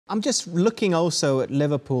I'm just looking also at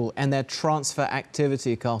Liverpool and their transfer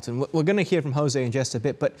activity, Carlton. We're going to hear from Jose in just a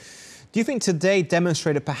bit, but do you think today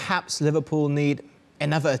demonstrated perhaps Liverpool need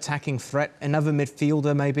another attacking threat, another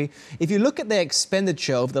midfielder maybe? If you look at their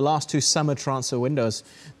expenditure over the last 2 summer transfer windows,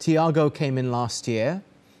 Thiago came in last year,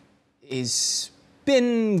 is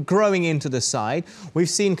been growing into the side. We've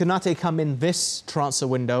seen Konate come in this transfer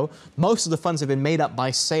window. Most of the funds have been made up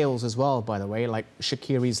by sales as well, by the way, like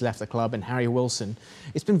Shaqiri's left the club and Harry Wilson.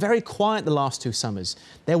 It's been very quiet the last 2 summers.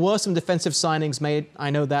 There were some defensive signings made,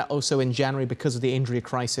 I know that, also in January because of the injury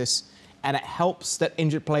crisis, and it helps that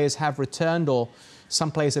injured players have returned or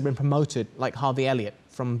some players have been promoted, like Harvey Elliott,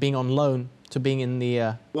 from being on loan to being in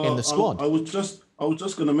the squad. I was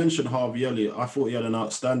just going to mention Harvey Elliott. I thought he had an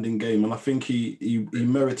outstanding game, and I think he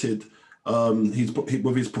merited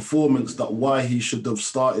with his performance that why he should have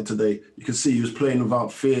started today. You can see he was playing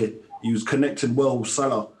without fear. He was connecting well with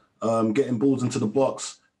Salah, getting balls into the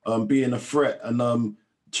box, being a threat. And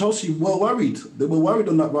Chelsea were worried. They were worried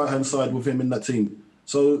on that right-hand side with him in that team.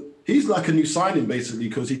 So he's like a new signing, basically,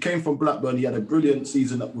 because he came from Blackburn. He had a brilliant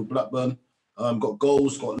season with Blackburn. Got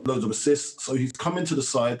goals, got loads of assists. So he's come into the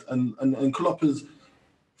side, and Klopp has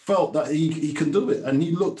felt that he can do it, and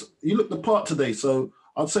he looked the part today. So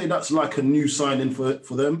I'd say that's like a new signing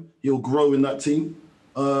for them. He'll grow in that team.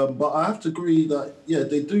 But I have to agree that, yeah,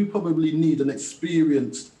 they do probably need an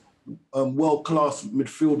experienced, world-class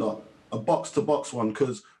midfielder, a box-to-box one,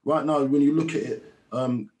 because right now, when you look at it,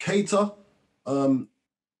 Keita,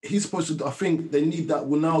 he's supposed to, I think they need that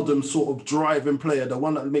Wijnaldum sort of driving player, the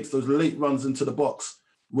one that makes those late runs into the box.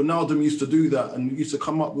 Wijnaldum used to do that and used to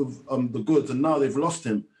come up with the goods, and now they've lost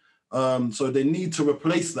him. So they need to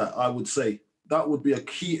replace that, I would say. That would be a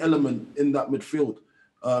key element in that midfield.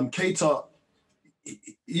 Keita,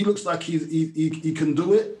 he looks like he can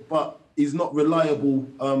do it, but he's not reliable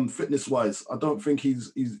fitness-wise. I don't think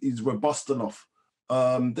he's robust enough.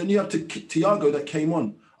 Then you have Thiago that came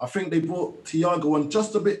on. I think they brought Thiago on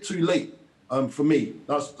just a bit too late for me.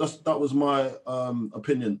 That was my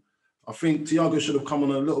opinion. I think Thiago should have come on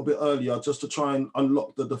a little bit earlier just to try and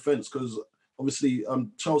unlock the defence, because obviously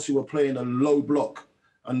Chelsea were playing a low block.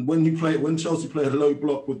 And when Chelsea play a low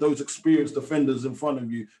block with those experienced defenders in front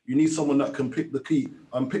of you, you need someone that can pick the key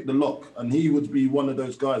and pick the lock. And he would be one of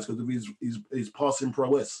those guys because of his passing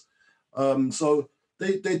prowess. So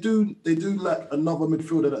they do lack another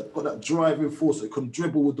midfielder that's got that driving force that can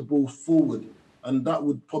dribble with the ball forward, and that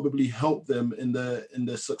would probably help them in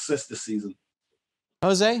their success this season.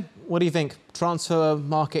 Jose, what do you think? Transfer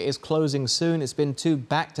market is closing soon. It's been 2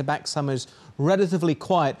 back-to-back summers relatively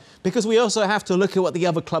quiet, because we also have to look at what the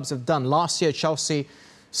other clubs have done. Last year, Chelsea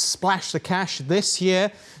splashed the cash. This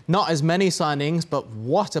year, not as many signings, but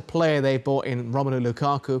what a player they bought in Romelu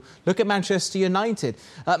Lukaku. Look at Manchester United.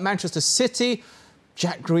 Manchester City,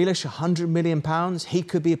 Jack Grealish, £100 million. He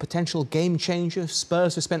could be a potential game changer.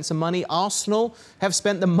 Spurs have spent some money. Arsenal have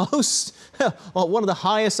spent the most, or one of the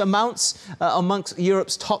highest amounts amongst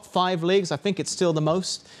Europe's top 5 leagues. I think it's still the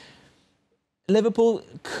most. Liverpool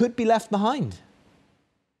could be left behind.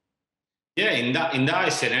 Yeah, in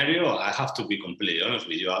that scenario, I have to be completely honest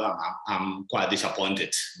with you, Adam. I'm quite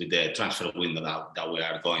disappointed with the transfer window that we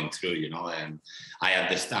are going through, you know, and I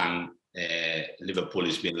understand Liverpool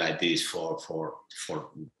has been like this for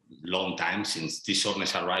long time, since these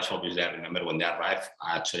owners arrived. Obviously, I remember when they arrived.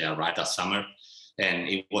 I actually arrived that summer, and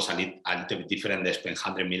it was a little bit different. They spent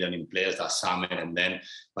 100 million in players that summer,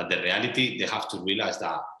 but the reality, they have to realize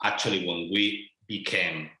that actually when we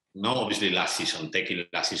became, not obviously last season, taking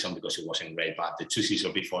last season because it wasn't great, but the 2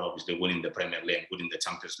 seasons before, obviously winning the Premier League and winning the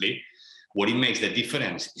Champions League, what it makes the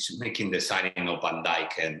difference is making the signing of Van Dijk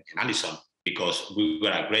and Alisson. Because we were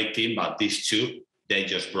a great team, but these 2, they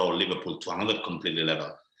just brought Liverpool to another completely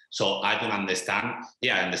level. So I don't understand.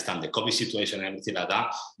 Yeah, I understand the COVID situation and everything like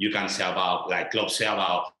that. You can say about, like Klopp say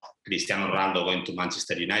about Cristiano Ronaldo going to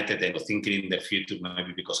Manchester United and thinking in the future,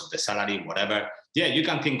 maybe because of the salary, whatever. Yeah, you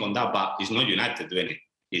can think on that, but it's not United doing it.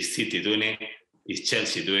 It's City doing it. It's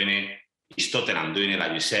Chelsea doing it. It's Tottenham doing it,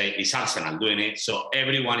 like you say. It's Arsenal doing it. So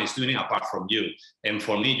everyone is doing it apart from you. And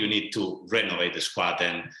for me, you need to renovate the squad.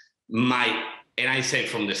 And I say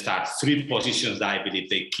from the start, 3 positions that I believe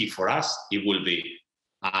they key for us. It will be,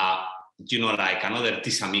 like another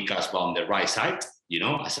Tsimikas on the right side,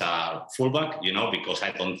 as a fullback, because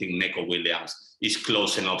I don't think Neco Williams is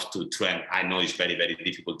close enough to Trent. I know it's very, very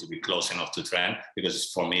difficult to be close enough to Trent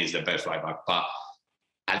because for me, it's the best right back. But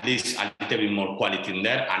at least a little bit more quality in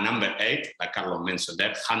there. And number 8, like Carlos mentioned,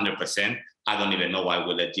 that 100%. I don't even know why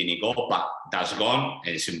we let Gini go, but that's gone.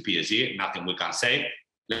 And it's in PSG. Nothing we can say.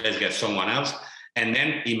 Let's get someone else. And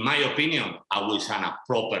then, in my opinion, I will sign a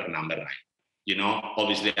proper number 9. You know,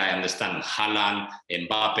 obviously I understand Haaland,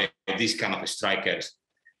 Mbappe, these kind of strikers.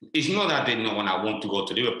 It's not that they're not gonna want to go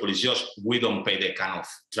to Liverpool. It's just we don't pay the kind of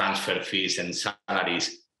transfer fees and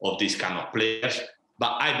salaries of these kind of players.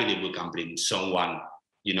 But I believe we can bring someone,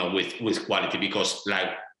 you know, with quality, because like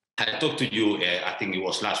I talked to you, I think it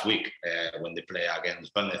was last week when they play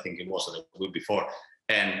against Burnley. I think it was the week before.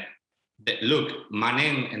 And look,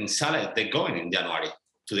 Mane and Salah, they're going in January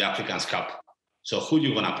to the Africans Cup. So who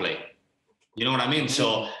you gonna play? You know what I mean?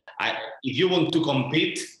 So if you want to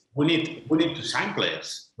compete, we need to sign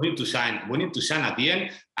players. We need to sign at the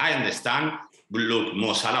end. I understand. Look,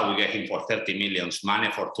 Mo Salah, we get him for 30 million,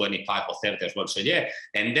 Mane for 25 or 30 as well. So yeah,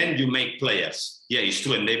 and then you make players. Yeah, it's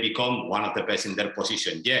true, and they become one of the best in their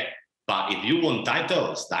position. Yeah, but if you want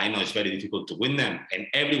titles, I know it's very difficult to win them, and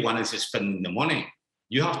everyone is spending the money.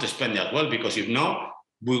 You have to spend it as well, because if not,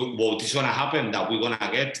 what is going to happen that we're going to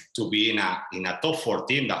get to be in a top 4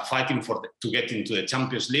 team that fighting to get into the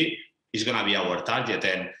Champions League is going to be our target.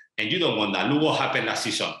 And you don't want that. Look what happened last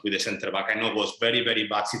season with the centre back. I know it was very, very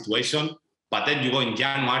bad situation, but then you go in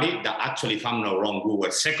January that actually, if I'm not wrong, we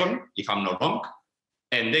were second, if I'm not wrong,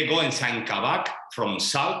 and they go and sign Kabak from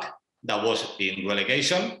Salk that was in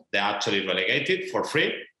relegation. They actually relegated for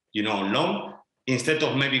free, you know, on loan, instead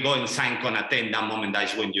of maybe going and sign Konate in that moment.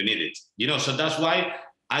 That is when you need it, you know. So that's why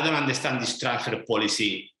I don't understand this transfer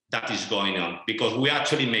policy that is going on, because we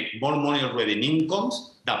actually make more money already in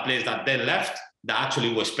incomes, that players that they left, that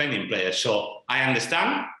actually were spending players. So I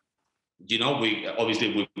understand, you know, we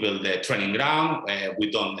build the training ground, we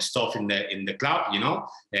done stuff in the club, you know,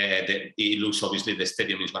 it looks obviously the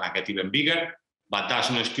stadium is going to get even bigger, but that's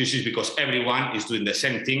no excuses, because everyone is doing the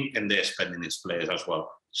same thing and they're spending its players as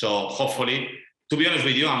well. So hopefully, to be honest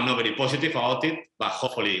with you, I'm not very positive about it, but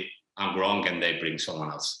hopefully I'm wrong and they bring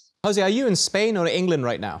someone else. Jose, are you in Spain or England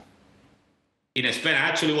right now? In Spain. I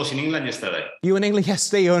actually was in England yesterday. You were in England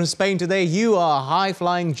yesterday, you're in Spain today. You are a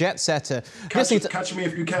high-flying jet setter. Catch me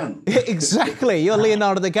if you can. Exactly, you're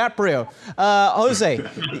Leonardo DiCaprio. Jose,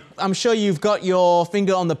 I'm sure you've got your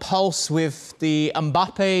finger on the pulse with the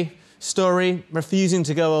Mbappe story, refusing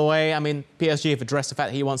to go away. I mean, PSG have addressed the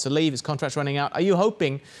fact that he wants to leave, his contract's running out. Are you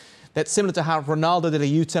hoping that, similar to how Ronaldo did a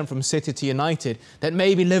U-turn from City to United, that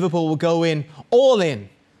maybe Liverpool will go all in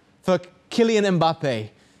for Kylian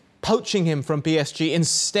Mbappe, poaching him from PSG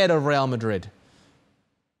instead of Real Madrid?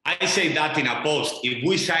 I say that in a post. If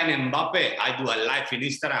we sign Mbappe, I do a live in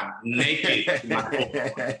Instagram naked.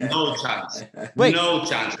 No chance. Wait, no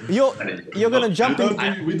chance. You're going to jump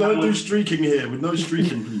in. We don't do streaking here. With no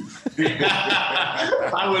streaking, please.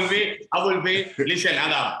 I will be. Listen,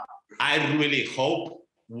 Adam, I really hope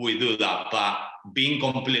we do that. But being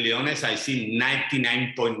completely honest, I see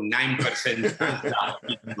 99.9% that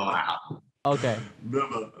it's not going to happen. Okay.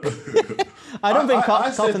 Never. I don't think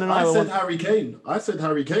Carlton and I said Harry Kane. I said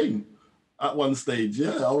Harry Kane at one stage.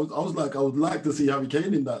 Yeah, I was like, I would like to see Harry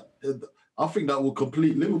Kane in that. I think that will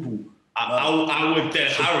complete Liverpool. I would tell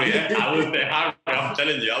Harry. I would tell Harry. I'm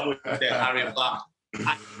telling you, I would tell Harry. But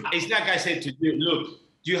it's like I said to you. Look,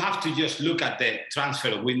 you have to just look at the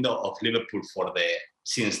transfer window of Liverpool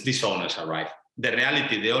since these owners arrived. The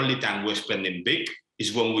reality, the only time we're spending big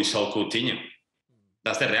is when we saw Coutinho.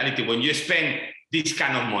 That's the reality. When you spend this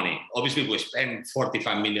kind of money, obviously we spend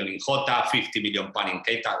 45 million in Jota, 50 million pounds in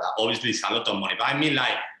Keita. That obviously is a lot of money. But I mean,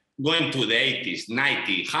 like going to the 80s,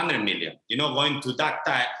 90, 100 million, you know, going to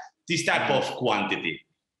this type of quantity.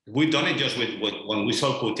 We've done it just with when we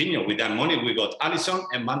saw Coutinho. With that money, we got Alisson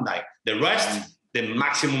and Van Dijk. The rest, the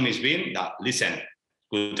maximum is being that, listen,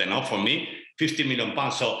 good enough for me, 50 million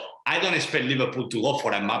pounds. So I don't expect Liverpool to go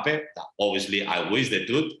for Mbappe. Obviously, I wish they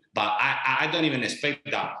would, but I don't even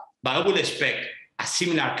expect that. But I would expect a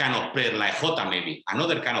similar kind of player like Jota, maybe,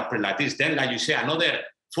 another kind of player like this. Then, like you say, another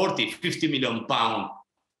 40, 50 million pound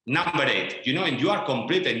number 8, you know, and you are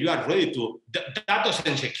complete and you are ready to... That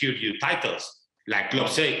doesn't secure you titles. Like Klopp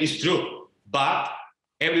say, it's true, but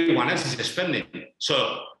everyone else is spending.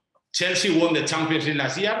 So Chelsea won the Champions League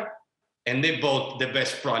last year, and they bought the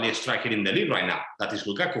best probably striker in the league right now. That is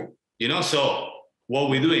Lukaku. You know, so what are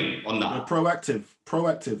we doing on that? We're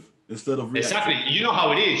proactive instead of reactive. Exactly. You know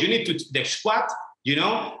how it is. You need to the squad. You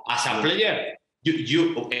know, as a player,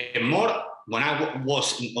 you more. When I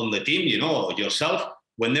was on the team, you know yourself.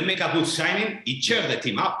 When they make a good signing, it cheers the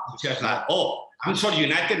team up. It's just like, oh, I'm sorry,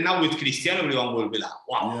 United now with Cristiano, everyone will be like,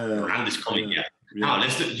 wow, Ronaldo's coming here. Yeah. Now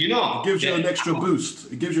let's do, you know, it gives you an extra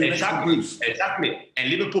boost. It gives you an extra boost. Exactly. And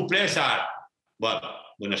Liverpool players are, well,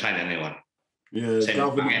 we're not signing anyone.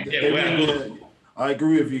 I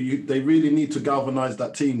agree with you. They really need to galvanise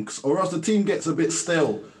that team, or else the team gets a bit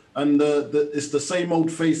stale, and it's the same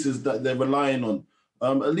old faces that they're relying on.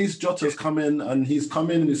 At least Jota's come in and he's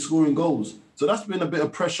scoring goals. So that's been a bit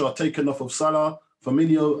of pressure taken off of Salah,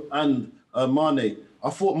 Firmino, and Mane. I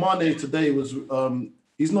thought Mane today was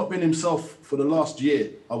he's not been himself for the last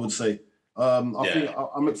year, I would say. I think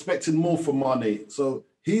I'm expecting more from Mane. So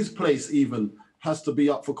his place even has to be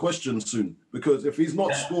up for question soon, because if he's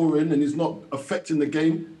not scoring and he's not affecting the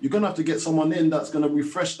game, you're going to have to get someone in that's going to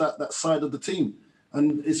refresh that side of the team.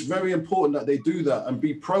 And it's very important that they do that and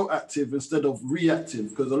be proactive instead of reactive,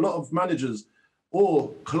 because a lot of managers or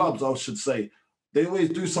clubs, I should say, they always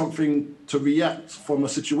do something to react from a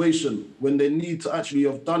situation when they need to actually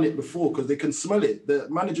have done it before, because they can smell it. The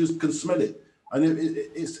managers can smell it. And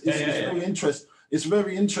it's very interesting. It's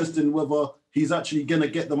very interesting whether he's actually going to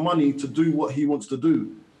get the money to do what he wants to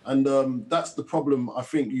do. And that's the problem I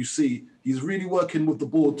think you see. He's really working with the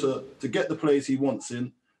board to get the players he wants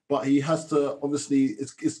in, but he has to, obviously,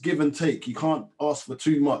 it's give and take. He can't ask for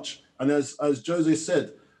too much. And as Jose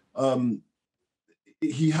said,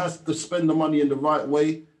 he has to spend the money in the right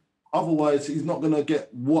way. Otherwise, he's not going to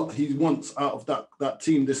get what he wants out of that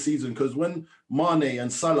team this season. Because when Mane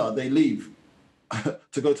and Salah, they leave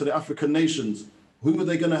to go to the African nations, who are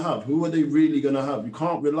they going to have? Who are they really going to have? You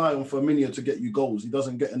can't rely on Firmino to get you goals. He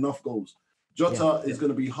doesn't get enough goals. Jota is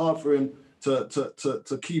going to be hard for him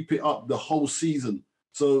to keep it up the whole season.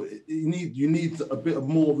 So you need a bit of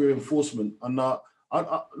more reinforcement. And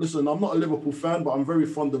listen, I'm not a Liverpool fan, but I'm very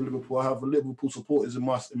fond of Liverpool. I have Liverpool supporters in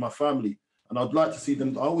my family, and I'd like to see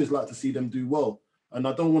them. I always like to see them do well, and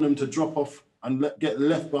I don't want them to drop off and get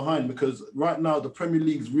left behind, because right now the Premier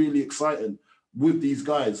League is really exciting with these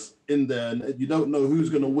guys in there, and you don't know who's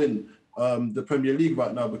going to win the Premier League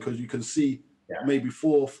right now, because you can see maybe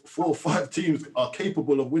four or five teams are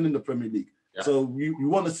capable of winning the Premier League. Yeah. So you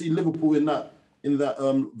want to see Liverpool in that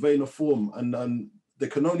vein of form, and they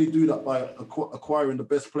can only do that by acquiring the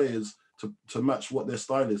best players to match what their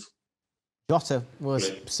style is. Jota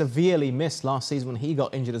was severely missed last season when he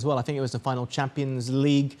got injured as well. I think it was the final Champions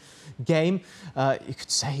League game. You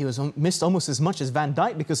could say he was missed almost as much as Van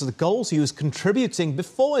Dijk because of the goals he was contributing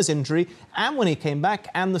before his injury and when he came back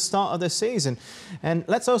and the start of the season. And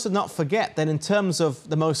let's also not forget that in terms of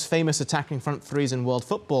the most famous attacking front threes in world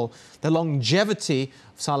football, the longevity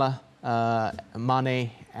of Salah,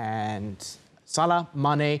 Mane and Salah,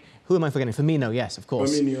 Mane, who am I forgetting? Firmino, yes, of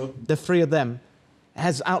course. Firmino. The three of them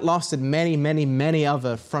has outlasted many, many, many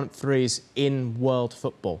other front threes in world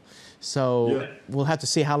football. So we'll have to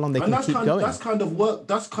see how long they can keep going. That's kind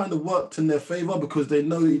of worked in their favour, because they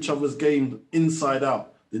know each other's game inside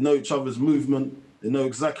out. They know each other's movement. They know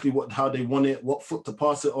exactly how they want it, what foot to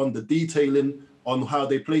pass it on. The detailing on how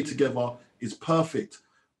they play together is perfect.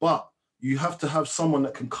 But you have to have someone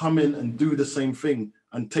that can come in and do the same thing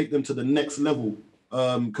and take them to the next level.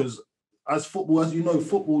 Because as you know,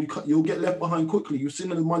 football, you'll get left behind quickly. You've seen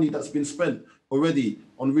the money that's been spent already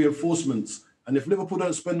on reinforcements. And if Liverpool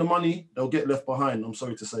don't spend the money, they'll get left behind, I'm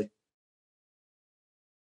sorry to say.